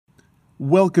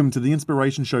Welcome to the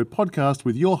Inspiration Show podcast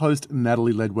with your host,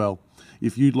 Natalie Ledwell.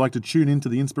 If you'd like to tune into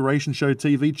the Inspiration Show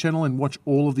TV channel and watch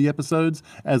all of the episodes,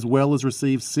 as well as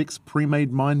receive 6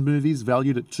 pre-made mind movies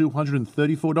valued at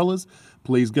 $234,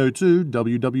 please go to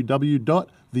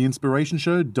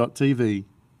www.theinspirationshow.tv.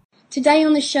 Today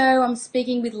on the show, I'm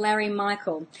speaking with Larry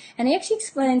Michel, and he actually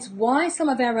explains why some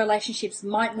of our relationships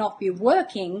might not be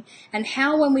working and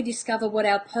how, when we discover what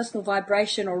our personal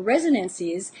vibration or resonance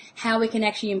is, how we can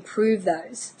actually improve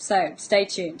those. So stay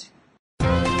tuned.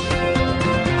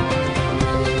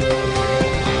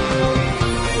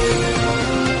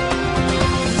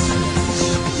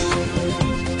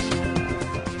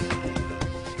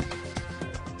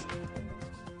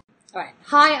 Alright,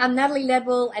 hi, I'm Natalie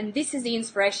Ledwell and this is The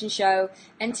Inspiration Show,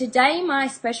 and today my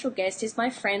special guest is my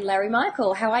friend Larry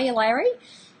Michel. How are you, Larry?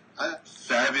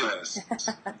 Fabulous.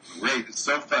 Great. It's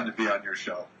so fun to be on your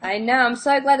show. I know. I'm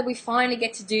so glad that we finally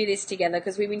get to do this together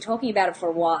because we've been talking about it for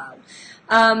a while.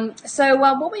 So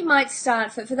what we might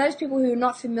start, for those people who are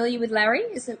not familiar with Larry,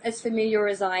 as familiar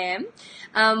as I am,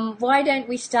 why don't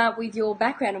we start with your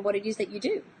background and what it is that you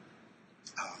do?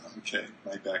 Okay,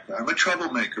 my background. I'm a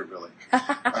troublemaker, really.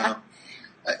 I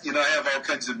have all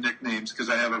kinds of nicknames because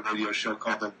I have a radio show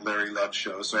called the Larry Love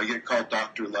Show, so I get called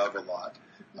Dr. Love a lot.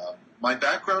 My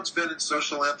background's been in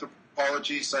social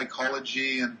anthropology,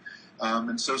 psychology,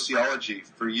 and sociology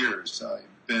for years. I've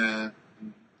been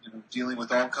dealing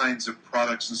with all kinds of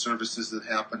products and services that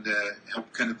happen to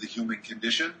help kind of the human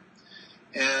condition.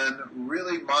 And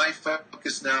really my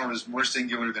focus now is more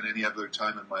singular than any other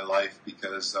time in my life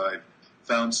because I've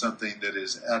found something that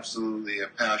is absolutely a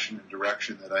passion and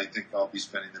direction that I think I'll be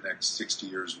spending the next 60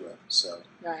 years with. So,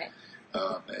 right.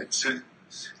 It's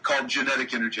called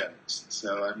genetic energetics.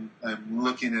 So I'm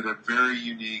looking at a very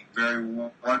unique, very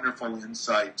wonderful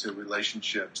insight to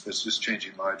relationships that's just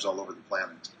changing lives all over the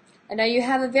planet. I know you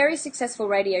have a very successful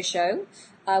radio show,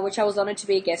 which I was honored to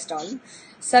be a guest on.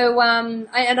 So, and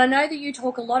I know that you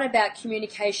talk a lot about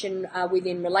communication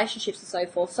within relationships and so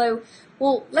forth. So,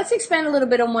 well, let's expand a little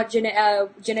bit on what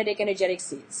genetic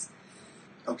energetics is.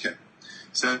 Okay.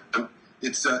 So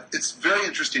it's very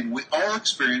interesting. We all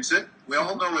experience it. We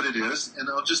all know what it is. And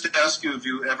I'll just ask you if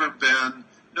you've ever been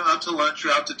out to lunch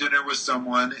or out to dinner with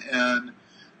someone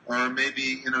or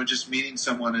maybe, just meeting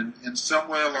someone and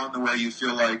somewhere along the way you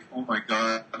feel like, oh my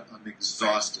God, I'm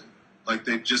exhausted. Like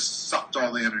they've just sucked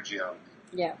all the energy out of me.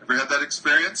 Yeah. Ever had that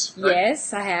experience? Right?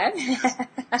 Yes, I have.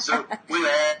 So we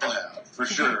all have, for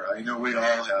sure. I know we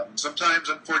all have. And sometimes,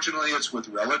 unfortunately, it's with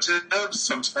relatives.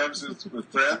 Sometimes it's with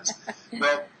friends.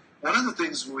 Well, one of the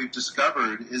things we've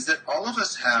discovered is that all of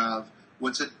us have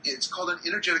it's called an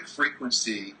energetic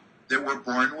frequency that we're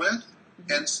born with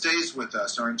and stays with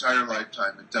us our entire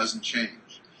lifetime. It doesn't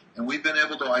change. And we've been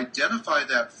able to identify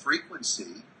that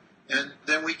frequency, and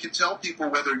then we can tell people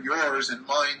whether yours and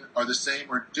mine are the same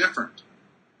or different.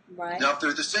 Right. Now, if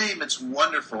they're the same, it's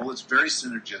wonderful, it's very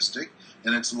synergistic,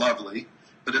 and it's lovely.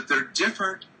 But if they're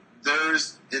different,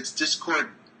 it's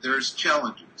discordant. There's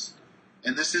challenges.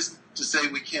 And this isn't to say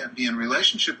we can't be in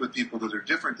relationship with people that are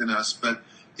different than us, but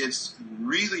it's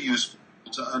really useful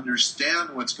to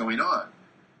understand what's going on.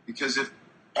 Because if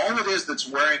all it is that's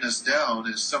wearing us down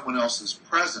is someone else's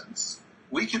presence,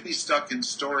 we could be stuck in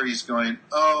stories going,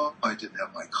 oh, I didn't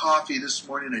have my coffee this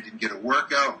morning, I didn't get a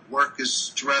workout, work is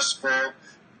stressful.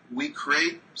 We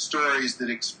create stories that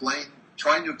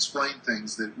trying to explain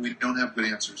things that we don't have good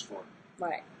answers for.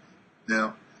 Right.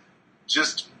 Now,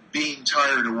 just being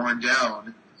tired or worn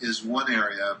down is one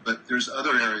area, but there's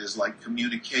other areas like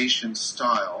communication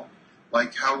style,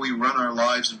 like how we run our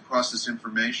lives and process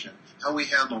information, how we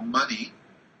handle money,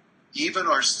 even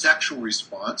our sexual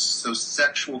response, so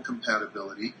sexual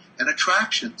compatibility, and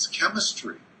attractions,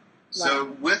 chemistry.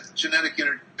 So with genetic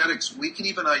energetics, we can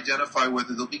even identify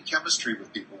whether there'll be chemistry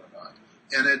with people or not.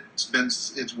 And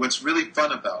it's what's really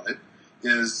fun about it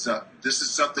is this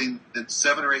is something that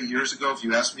 7 or 8 years ago, if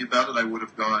you asked me about it, I would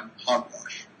have gone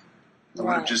hogwash. I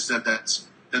would have just said that's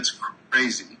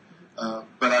crazy.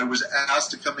 But I was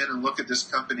asked to come in and look at this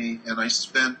company, and I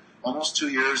spent almost 2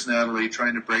 years, Natalie,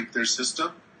 trying to break their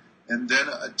system. And then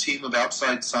a team of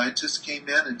outside scientists came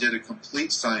in and did a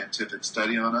complete scientific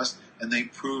study on us, and they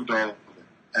proved all of it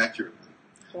accurately.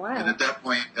 Wow. And at that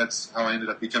point, that's how I ended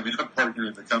up becoming a partner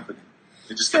in the company.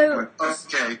 They just kept going,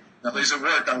 okay, now these at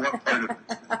work, I want part of it.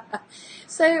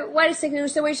 So, wait a second.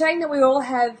 So we're saying that we all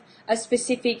have a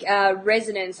specific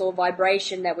resonance or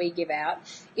vibration that we give out.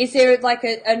 Is there like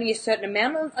only a certain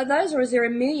amount of those, or is there a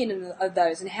million of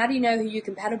those? And how do you know who you're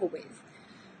compatible with?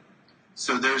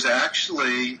 So there's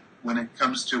actually, when it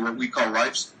comes to what we call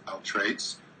lifestyle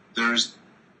traits, there's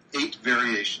 8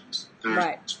 variations.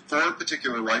 There's 4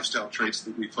 particular lifestyle traits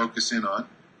that we focus in on,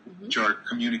 which are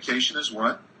communication is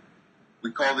one.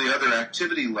 We call the other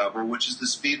activity level, which is the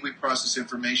speed we process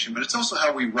information, but it's also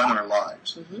how we run our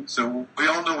lives. So we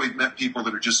all know we've met people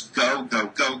that are just go, go,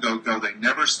 go, go, go. They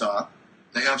never stop.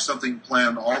 They have something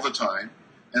planned all the time.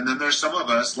 And then there's some of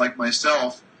us, like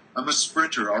myself, I'm a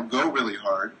sprinter. I'll go really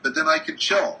hard, but then I can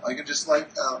chill. I can just I'm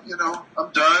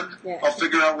done. Yeah. I'll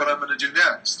figure out what I'm going to do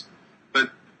next. But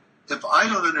if I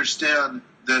don't understand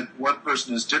that one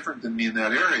person is different than me in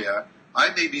that area,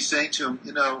 I may be saying to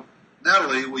him,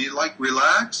 Natalie, will you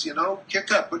relax?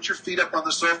 Kick up, put your feet up on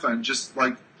the sofa and just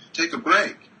take a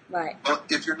break. Right. Well,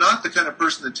 if you're not the kind of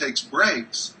person that takes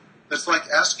breaks, it's like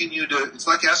asking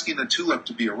a tulip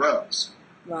to be a rose.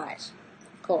 Right.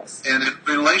 Of course. And in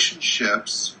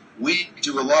relationships, we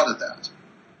do a lot of that.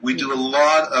 We do a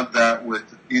lot of that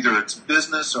with either it's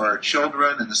business or our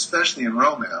children, and especially in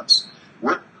romance.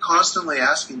 We're constantly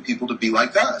asking people to be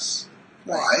like us.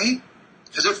 Right. Why?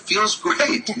 Because it feels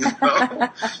great,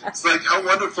 It's like, how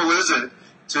wonderful is it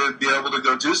to be able to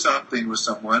go do something with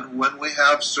someone when we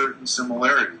have certain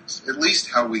similarities, at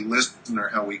least how we listen or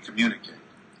how we communicate.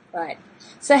 Right.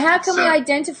 So how can we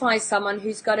identify someone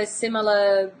who's got a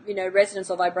similar, resonance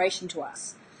or vibration to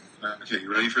us? Okay,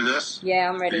 you ready for this? Yeah,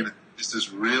 I'm ready. This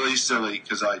is really silly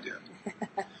because I did.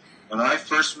 When I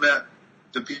first met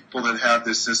the people that had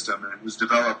this system, and it was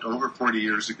developed over 40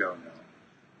 years ago now,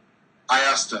 I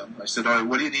asked them, I said, all right,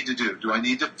 what do you need to do? Do I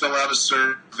need to fill out a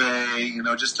survey?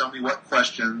 Just tell me what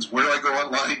questions. Where do I go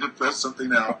online to fill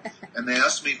something out? And they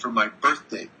asked me for my birth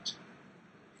date.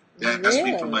 They asked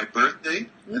me for my birth date,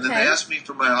 and then they asked me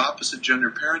for my opposite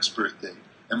gender parents' birth date.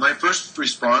 And my first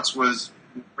response was,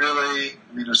 really,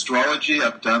 astrology,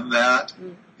 I've done that.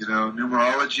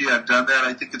 Numerology, I've done that.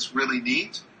 I think it's really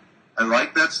neat. I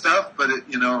like that stuff, but it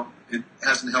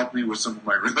hasn't helped me with some of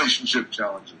my relationship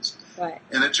challenges. Right.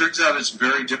 And it turns out it's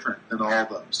very different than all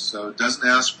those. So it doesn't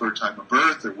ask for time of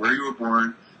birth or where you were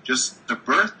born. Just the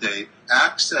birth date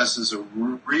accesses a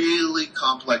really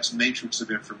complex matrix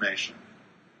of information.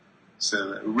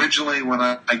 So originally when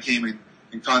I came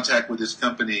in contact with this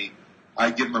company,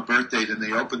 I give them a birth date, and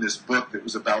they opened this book that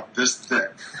was about this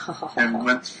thick and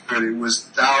went through it. It was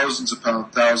thousands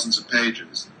of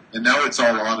pages. And now it's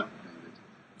all automated.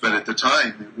 But at the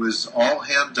time, it was all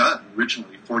hand done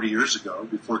originally, 40 years ago,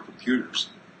 before computers.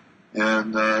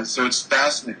 And so it's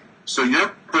fascinating. So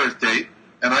your birth date,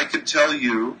 and I can tell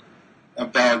you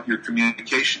about your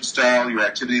communication style, your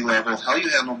activity level, how you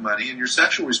handle money, and your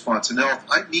sexual response. And now if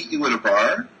I meet you at a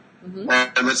bar,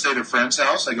 or let's say at a friend's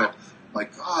house, I go, my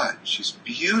God, she's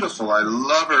beautiful. I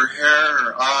love her hair,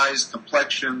 her eyes,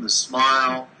 complexion, the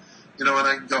smile. And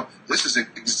I can go, this is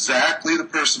exactly the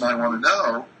person I want to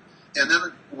know. And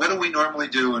then what do we normally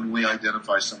do when we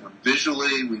identify someone?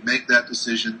 Visually, we make that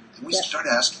decision, and we start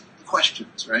asking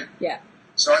questions, right? Yeah.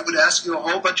 So I would ask you a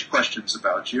whole bunch of questions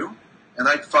about you, and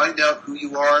I'd find out who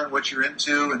you are and what you're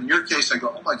into. And in your case, I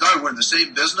go, oh, my God, we're in the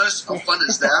same business? How fun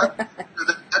is that?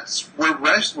 That's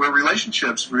where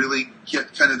relationships really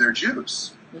get kind of their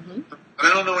juice. But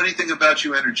I don't know anything about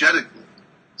you energetically.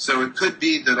 So it could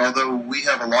be that although we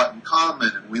have a lot in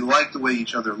common and we like the way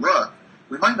each other look,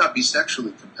 we might not be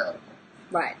sexually compatible.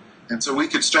 Right. And so we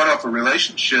could start off a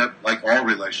relationship, like all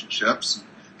relationships.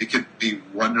 It could be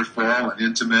wonderful and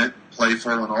intimate,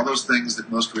 playful, and all those things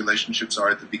that most relationships are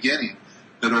at the beginning.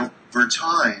 But over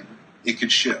time, it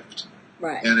could shift.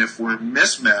 Right. And if we're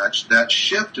mismatched, that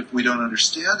shift, if we don't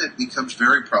understand it, becomes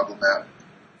very problematic.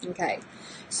 Okay.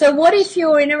 So what if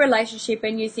you're in a relationship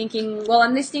and you're thinking, well,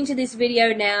 I'm listening to this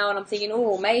video now and I'm thinking,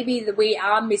 oh, maybe we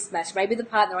are mismatched. Maybe the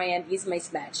partner I am is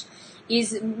mismatched.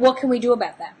 What can we do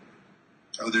about that?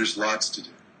 Oh, there's lots to do.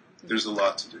 There's a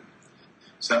lot to do.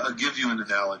 So I'll give you an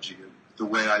analogy of the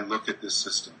way I look at this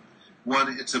system.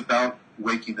 One, it's about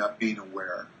waking up, being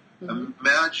aware.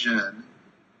 Imagine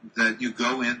that you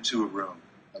go into a room,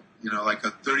 like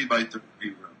a 30 by 30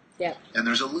 room. Yeah. And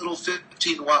there's a little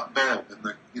 15-watt bulb in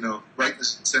the, right in the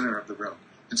center of the room.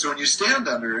 And so when you stand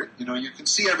under it, you can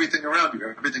see everything around you.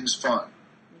 Everything's fine.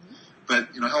 But,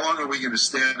 how long are we going to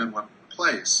stand in one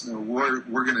place? We're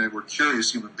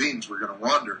curious human beings. We're going to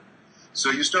wander.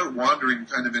 So you start wandering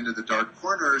kind of into the dark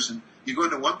corners, and you go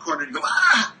into one corner and you go,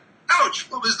 ouch,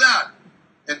 what was that?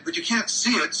 But you can't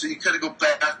see it, so you kind of go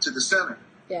back to the center.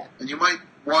 Yeah. And you might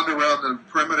wander around the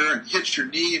perimeter and hit your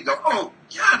knee and go, oh,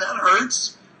 yeah, that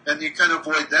hurts. And you kind of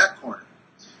avoid that corner.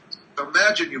 So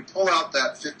imagine you pull out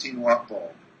that 15-watt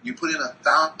bulb. You put in a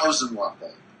 1,000-watt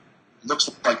bulb. It looks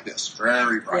like this,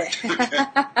 very bright.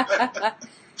 Yeah.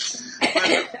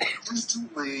 But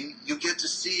instantly, you get to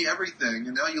see everything,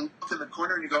 and now you look in the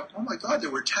corner and you go, oh my God, there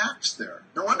were tacks there.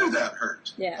 No wonder that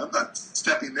hurt. Yeah. I'm not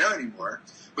stepping there anymore.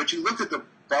 But you look at the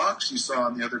box you saw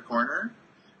in the other corner,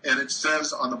 and it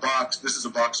says on the box, this is a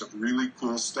box of really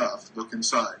cool stuff. Look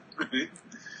inside. Right?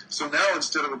 So now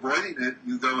instead of avoiding it,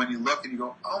 you go and you look and you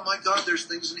go, oh my God, there's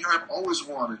things in here I've always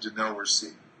wanted to know or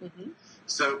see. Mm-hmm.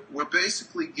 So we're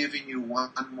basically giving you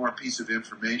one more piece of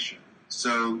information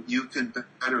so you can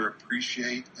better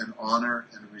appreciate and honor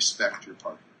and respect your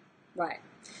partner. Right.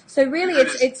 So really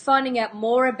it's finding out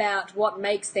more about what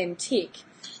makes them tick,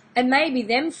 and maybe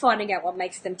them finding out what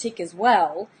makes them tick as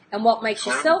well, and what makes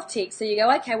yourself tick. So you go,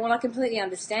 okay, well, I completely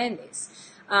understand this.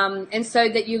 And so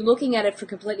that you're looking at it from a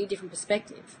completely different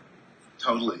perspective.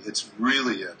 Totally. It's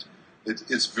really it.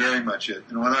 It's very much it.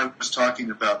 And when I was talking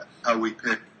about how we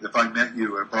pick, if I met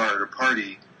you at a bar or a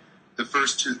party, the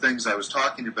first two things I was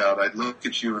talking about, I'd look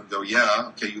at you and go, yeah,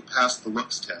 okay, you passed the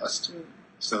looks test. Mm.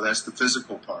 So that's the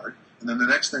physical part. And then the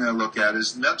next thing I look at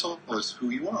is mental, is who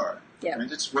you are. Yeah.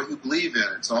 Right? It's what you believe in.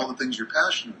 It's all the things you're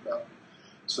passionate about.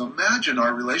 So imagine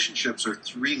our relationships are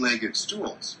three-legged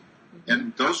stools. Mm-hmm.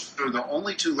 And those are the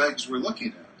only two legs we're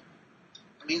looking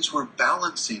at. It means we're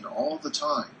balancing all the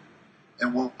time.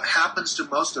 And what happens to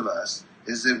most of us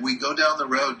is that we go down the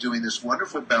road doing this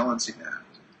wonderful balancing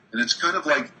act. And it's kind of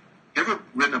like, you ever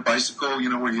ridden a bicycle,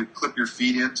 where you clip your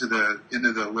feet into the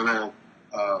little,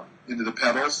 into the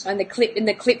pedals? And the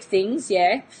clip things,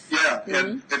 yeah. Yeah, mm-hmm.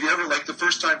 And have you ever, like the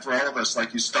first time for all of us,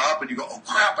 like you stop and you go, oh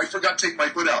crap, I forgot to take my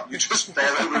foot out. You just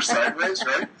fall over sideways,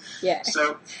 right? Yeah.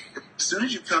 So as soon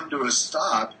as you come to a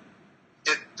stop,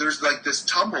 there's like this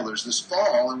tumble, there's this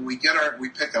fall, and we get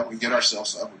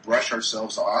ourselves up, we brush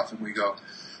ourselves off, and we go,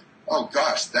 oh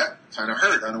gosh, that kind of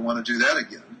hurt. I don't want to do that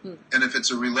again. Hmm. And if it's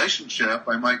a relationship,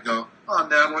 I might go, oh,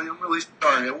 Natalie, I'm really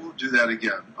sorry. I won't do that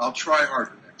again. I'll try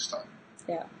harder next time.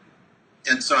 Yeah.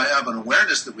 And so I have an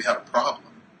awareness that we had a problem,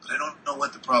 but I don't know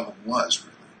what the problem was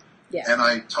really. Yeah. And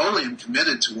I totally am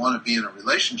committed to want to be in a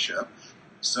relationship,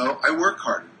 so I work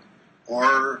harder.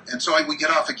 We get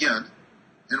off again,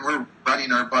 and we're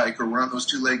riding our bike, or we're on those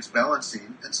two legs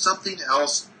balancing, and something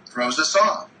else throws us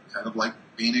off, kind of like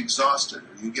being exhausted,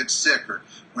 or you get sick, or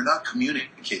we're not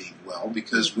communicating well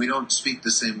because we don't speak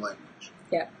the same language.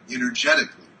 Yeah.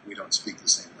 Energetically, we don't speak the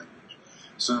same language.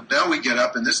 So now we get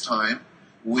up, and this time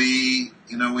we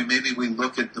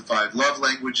look at the 5 love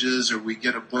languages, or we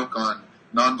get a book on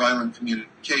nonviolent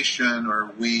communication,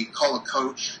 or we call a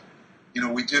coach.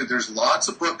 There's lots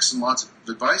of books and lots of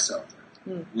advice out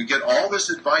there. Mm. We get all this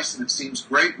advice, and it seems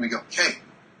great, and we go, okay,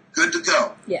 good to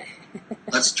go. Yeah.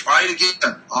 Let's try it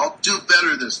again. I'll do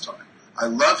better this time. I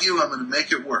love you. I'm going to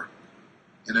make it work.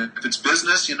 And if it's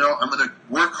business, I'm going to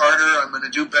work harder. I'm going to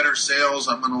do better sales.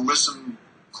 I'm going to listen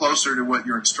closer to what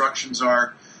your instructions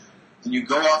are. And you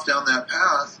go off down that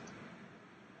path.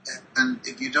 And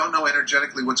if you don't know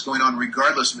energetically what's going on,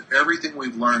 regardless of everything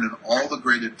we've learned and all the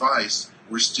great advice,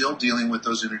 we're still dealing with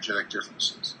those energetic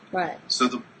differences. Right. So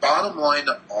the bottom line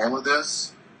to all of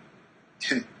this,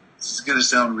 this is going to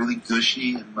sound really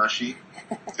gushy and mushy,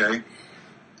 okay?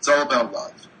 It's all about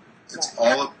love. It's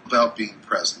all about being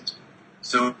present.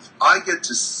 So if I get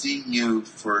to see you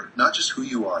for not just who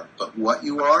you are, but what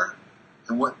you are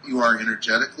and what you are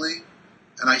energetically,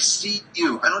 and I see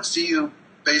you. I don't see you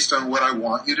based on what I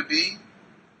want you to be,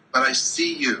 but I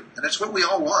see you. And it's what we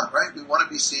all want, right? We want to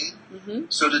be seen. Mm-hmm.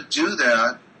 So to do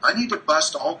that, I need to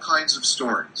bust all kinds of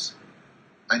stories.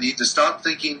 I need to stop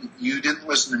thinking you didn't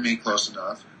listen to me close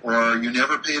enough, or you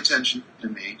never pay attention to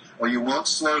me, or you won't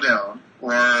slow down,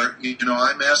 or,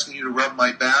 I'm asking you to rub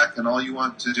my back and all you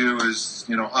want to do is,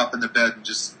 hop in the bed and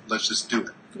let's just do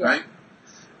it, right?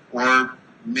 Or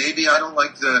maybe I don't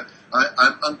like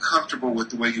I'm uncomfortable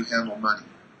with the way you handle money.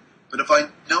 But if I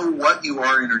know what you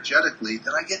are energetically,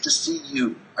 then I get to see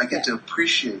you. I get to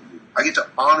appreciate you. I get to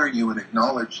honor you and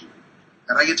acknowledge you.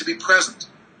 And I get to be present.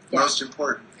 Most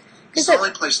important. It's the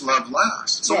only place love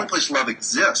lasts. It's the only place love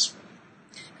exists.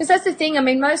 Because that's the thing. I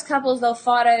mean, most couples, they'll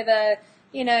fight over,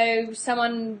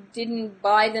 someone didn't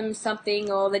buy them something,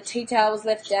 or the tea towel was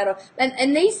left out.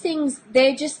 And these things,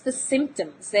 they're just the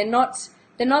symptoms. They're not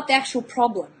the actual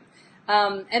problem.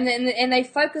 And they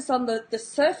focus on the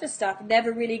surface stuff,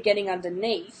 never really getting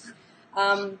underneath.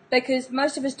 Because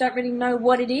most of us don't really know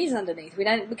what it is underneath. We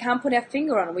can't put our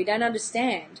finger on it. We don't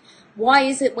understand. Why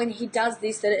is it when he does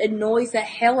this that it annoys the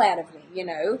hell out of me,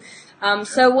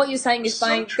 So what you're saying is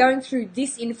by going through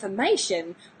this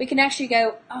information, we can actually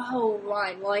go, oh,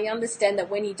 right, well, I understand that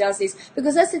when he does this.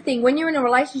 Because that's the thing, when you're in a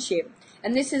relationship,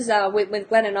 and this is with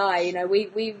Glenn and I, we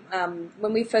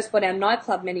when we first bought our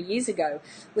nightclub many years ago,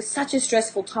 it was such a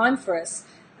stressful time for us.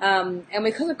 And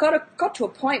we kind of got to a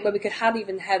point where we could hardly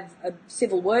even have a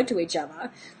civil word to each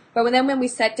other. But when we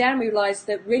sat down, we realised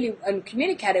that really, and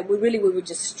communicated, we were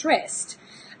just stressed.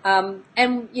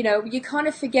 And, you know, you kind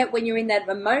of forget when you're in that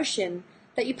emotion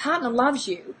that your partner loves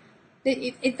you.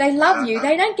 If they love you,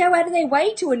 they don't go out of their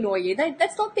way to annoy you.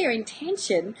 That's not their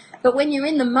intention. But when you're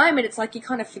in the moment, it's like you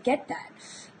kind of forget that.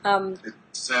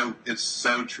 It's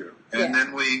so true. And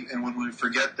then when we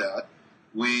forget that,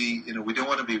 we don't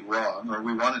want to be wrong, or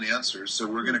we want an answer, so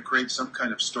we're going to create some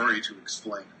kind of story to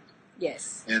explain it.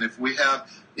 Yes. And if we have,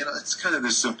 it's kind of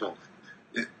this simple.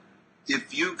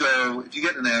 If you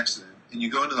get in an accident and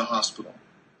you go into the hospital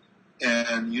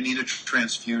and you need a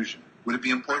transfusion, would it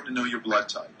be important to know your blood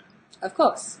type? Of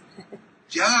course.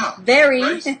 Yeah. Very.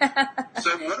 Right?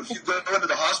 So what if you go into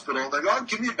the hospital and they go, oh,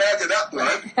 give me a bag of that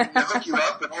blood. And they hook you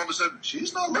up, and all of a sudden,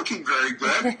 she's not looking very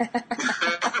good.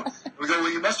 We go,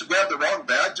 well, you must have grabbed the wrong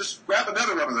bag. Just grab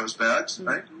another one of those bags,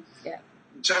 right? Yeah.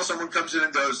 Until someone comes in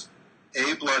and goes,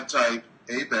 A blood type,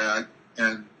 A bag,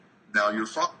 and now you're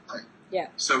fine. Yeah.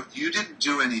 So you didn't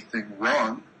do anything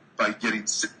wrong by getting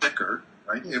sicker,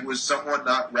 right? It was someone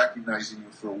not recognizing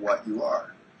you for what you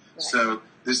are. Right. So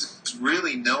this is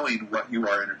really knowing what you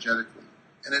are energetically.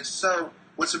 And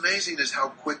what's amazing is how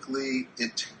quickly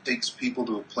it takes people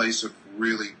to a place of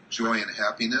really joy and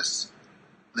happiness.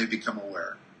 They become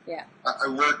aware. Yeah.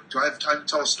 Do I have time to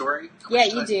tell a story? Yeah,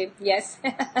 you do. Yes.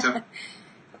 So,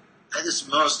 I had this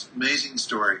most amazing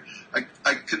story.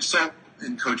 I consult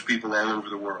and coach people all over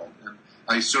the world. And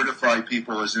I certify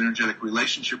people as energetic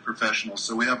relationship professionals.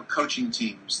 So we have coaching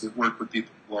teams that work with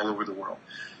people all over the world.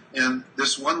 And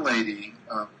this one lady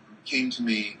came to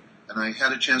me, and I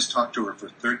had a chance to talk to her for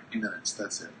 30 minutes.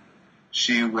 That's it.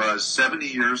 She was 70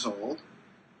 years old,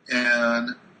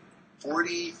 and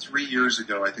 43 years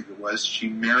ago, I think it was, she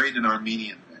married an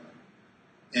Armenian man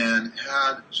and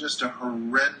had just a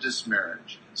horrendous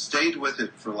marriage. Stayed with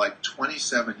it for like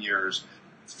 27 years,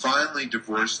 finally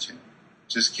divorced him.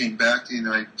 Just came back to the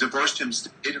United, divorced him,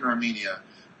 stayed in Armenia,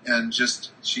 and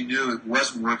she knew it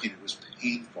wasn't working. It was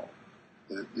painful.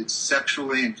 It's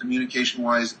sexually and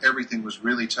communication-wise, everything was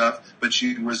really tough, but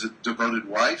she was a devoted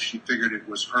wife. She figured it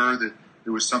was her, that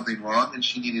there was something wrong, and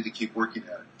she needed to keep working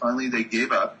at it. Finally, they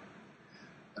gave up.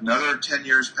 Another 10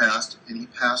 years passed, and he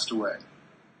passed away.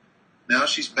 Now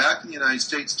she's back in the United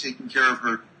States taking care of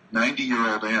her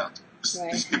 90-year-old aunt.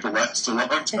 Right. These people last a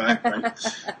long time, right?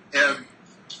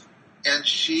 And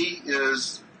she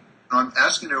is... I'm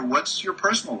asking her, what's your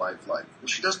personal life like? Well,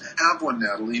 she doesn't have one,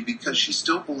 Natalie, because she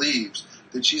still believes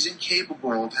that she's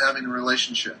incapable of having a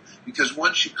relationship. Because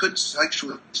one, she couldn't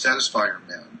sexually satisfy her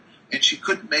man, and she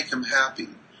couldn't make him happy.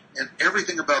 And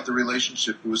everything about the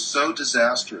relationship was so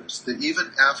disastrous that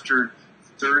even after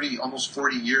 30, almost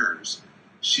 40 years,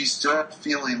 she's still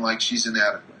feeling like she's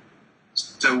inadequate.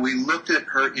 So we looked at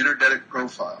her energetic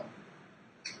profile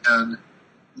and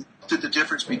looked at the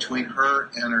difference between her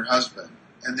and her husband.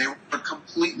 And they were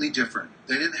completely different.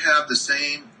 They didn't have the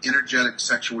same energetic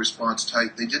sexual response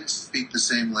type. They didn't speak the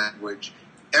same language.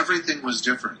 Everything was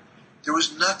different. There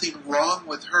was nothing wrong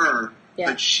with her,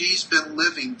 but she's been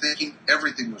living thinking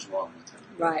everything was wrong with her.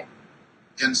 Right.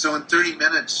 And so in 30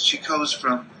 minutes, she goes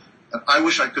from, I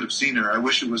wish I could have seen her. I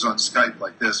wish it was on Skype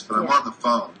like this, but I'm on the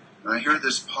phone. And I hear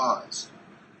this pause.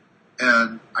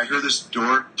 And I hear this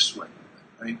door swing,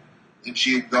 right? And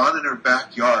she had gone in her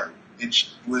backyard, and she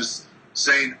was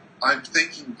saying, I'm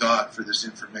thanking God for this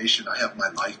information. I have my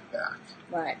life back.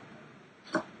 Right.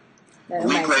 A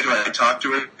week later, I talked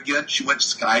to her again. She went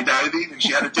skydiving, and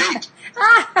she had a date.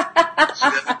 She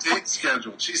had a date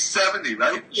scheduled. She's 70,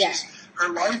 right? Yeah.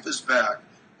 Her life is back.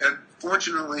 And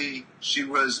fortunately, she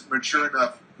was mature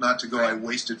enough not to go, I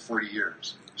wasted 40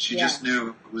 years. She just knew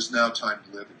it was now time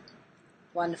to live again.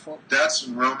 Wonderful. That's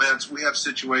in romance. We have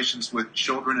situations with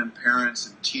children and parents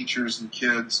and teachers and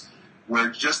kids where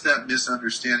just that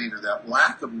misunderstanding or that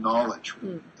lack of knowledge,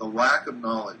 the lack of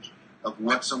knowledge of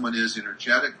what someone is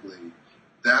energetically,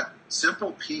 that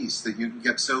simple piece that you can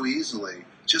get so easily,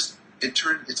 it's a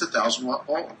 1,000-watt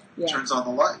bulb. It turns on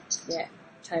the lights. Yeah,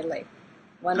 totally.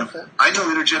 Wonderful. I know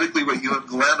energetically what you and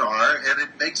Glenn are, and it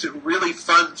makes it really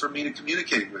fun for me to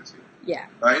communicate with you. Yeah.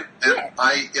 Right? And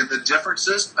in the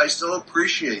differences, I still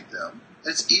appreciate them.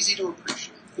 It's easy to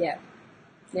appreciate. Yeah.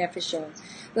 Yeah, for sure.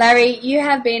 Larry, you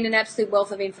have been an absolute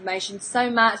wealth of information, so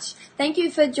much. Thank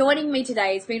you for joining me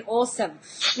today. It's been awesome.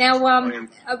 Now,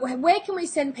 where can we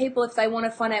send people if they want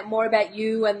to find out more about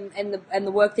you and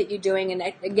the work that you're doing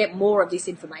and get more of this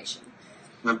information?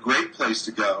 A great place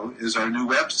to go is our new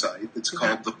website. It's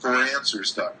called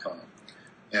the4answers.com.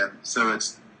 And so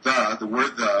it's the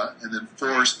word the, and then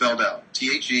four spelled out.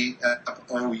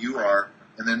 THEFOUR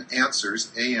and then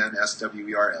answers,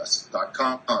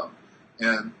 ANSWERS.com.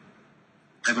 And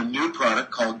I have a new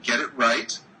product called Get It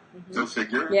Right. Go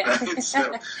figure. Yeah. Right?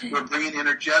 So we're bringing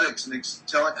energetics and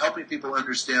helping people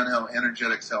understand how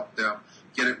energetics help them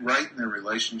get it right in their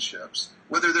relationships,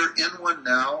 whether they're in one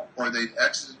now or they've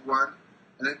exited one.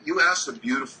 And you asked a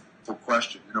beautiful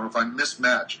question. If I'm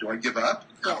mismatched, do I give up?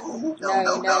 No.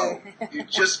 You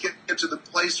just get to the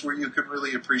place where you can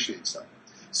really appreciate something.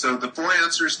 So the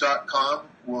 4answers.com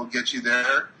will get you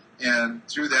there, and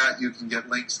through that you can get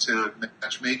links to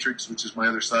Match Matrix, which is my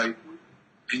other site.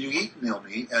 And you email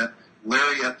me at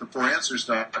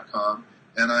larry@the4answers.com,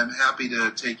 and I'm happy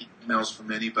to take emails from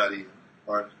anybody.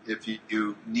 Or if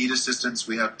you need assistance,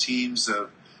 we have teams of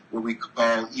what we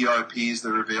call ERPs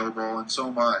that are available, and so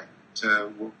am I, to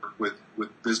work with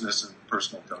business and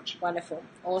personal coaching. Wonderful.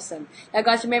 Awesome. Now,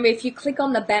 guys, remember, if you click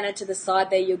on the banner to the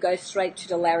side there, you'll go straight to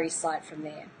the Larry site from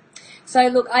there. So,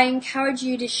 look, I encourage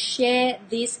you to share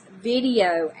this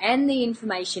video and the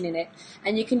information in it,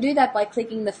 and you can do that by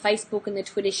clicking the Facebook and the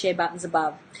Twitter share buttons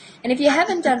above. And if you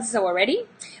haven't done so already,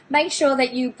 make sure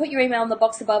that you put your email in the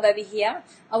box above over here.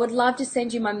 I would love to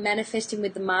send you my Manifesting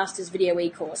with the Masters video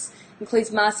e-course. It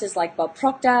includes masters like Bob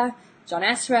Proctor, John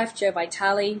Asraf, Joe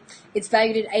Vitale. It's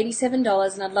valued at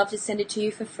 $87, and I'd love to send it to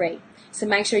you for free. So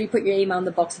make sure you put your email in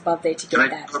the box above there to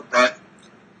get that.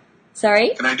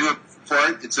 Sorry? Can I do it for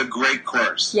it? It's a great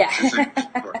course. Yeah. It's a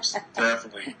great course.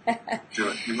 Definitely do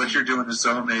it. What you're doing is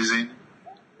so amazing.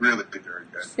 Really very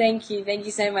good. Thank you. Thank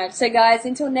you so much. So, guys,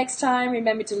 until next time,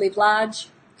 remember to live large,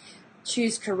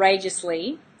 choose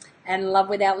courageously, and love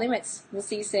without limits. We'll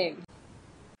see you soon.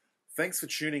 Thanks for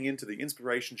tuning in to the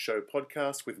Inspiration Show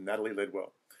podcast with Natalie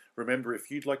Ledwell. Remember, if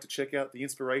you'd like to check out the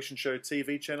Inspiration Show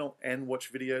TV channel and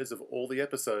watch videos of all the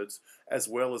episodes, as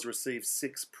well as receive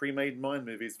 6 pre-made mind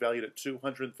movies valued at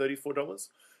 $234,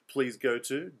 please go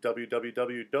to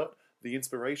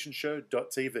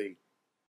www.theinspirationshow.tv.